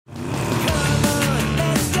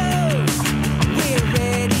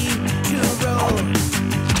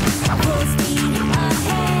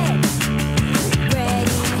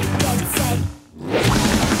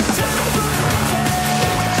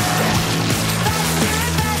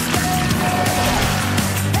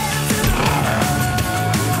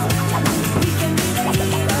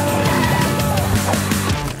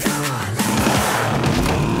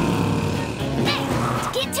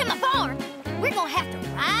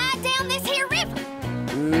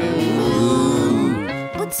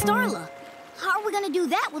Starla. How are we gonna do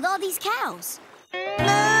that with all these cows? Little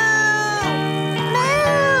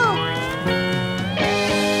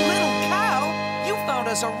cow, you found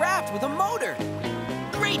us a raft with a motor.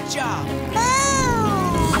 Great job.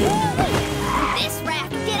 This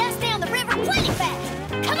raft will get us down the river plenty fast.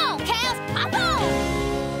 Come on, cows, hop on.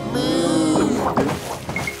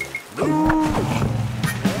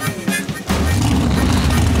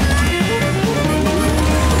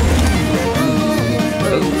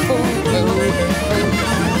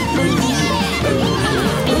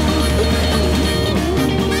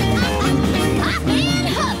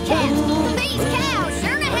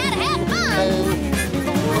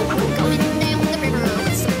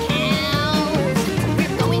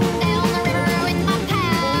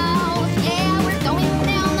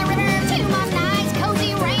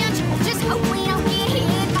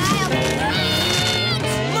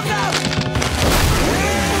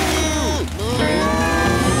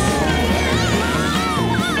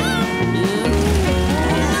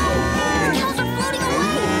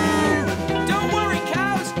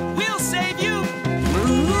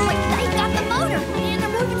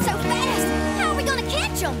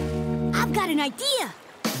 Idea.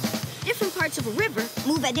 Different parts of a river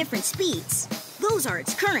move at different speeds. Those are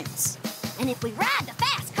its currents. And if we ride the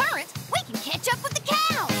fast currents, we can catch up with the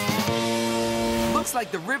cows. Looks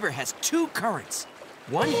like the river has two currents.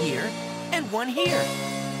 One here and one here.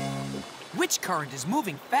 Which current is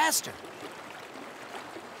moving faster?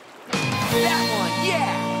 That one,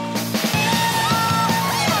 yeah!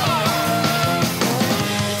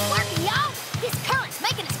 It's working, y'all. This current's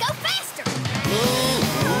making us go faster.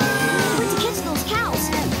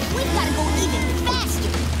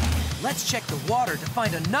 Let's check the water to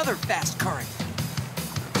find another fast current.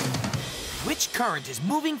 Which current is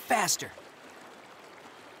moving faster?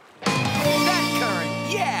 That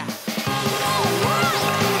current, yeah!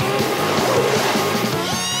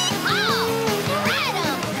 Oh, right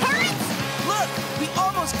on, currents! Look, we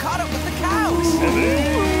almost caught up with the cows!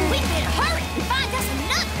 We better hurry and find us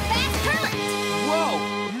another fast current! Whoa,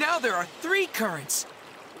 now there are three currents.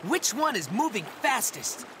 Which one is moving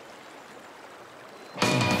fastest? The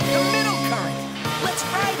middle current. Let's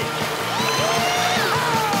ride it.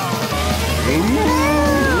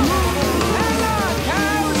 Hang on,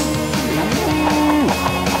 cows.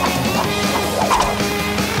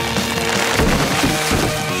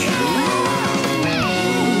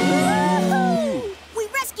 We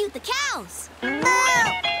rescued the cows.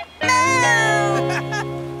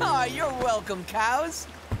 Oh, you're welcome, cows.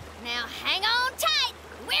 Now hang on tight.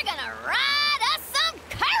 We're gonna ride us some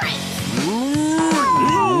currents.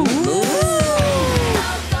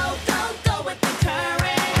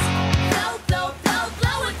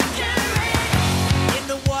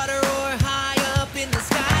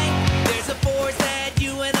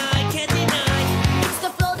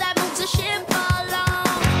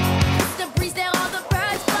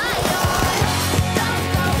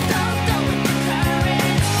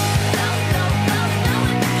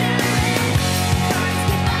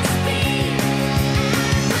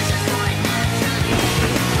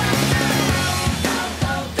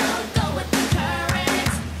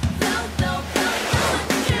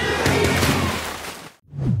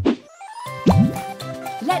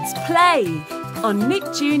 Let's play on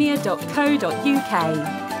nickjr.co.uk.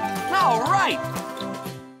 All right,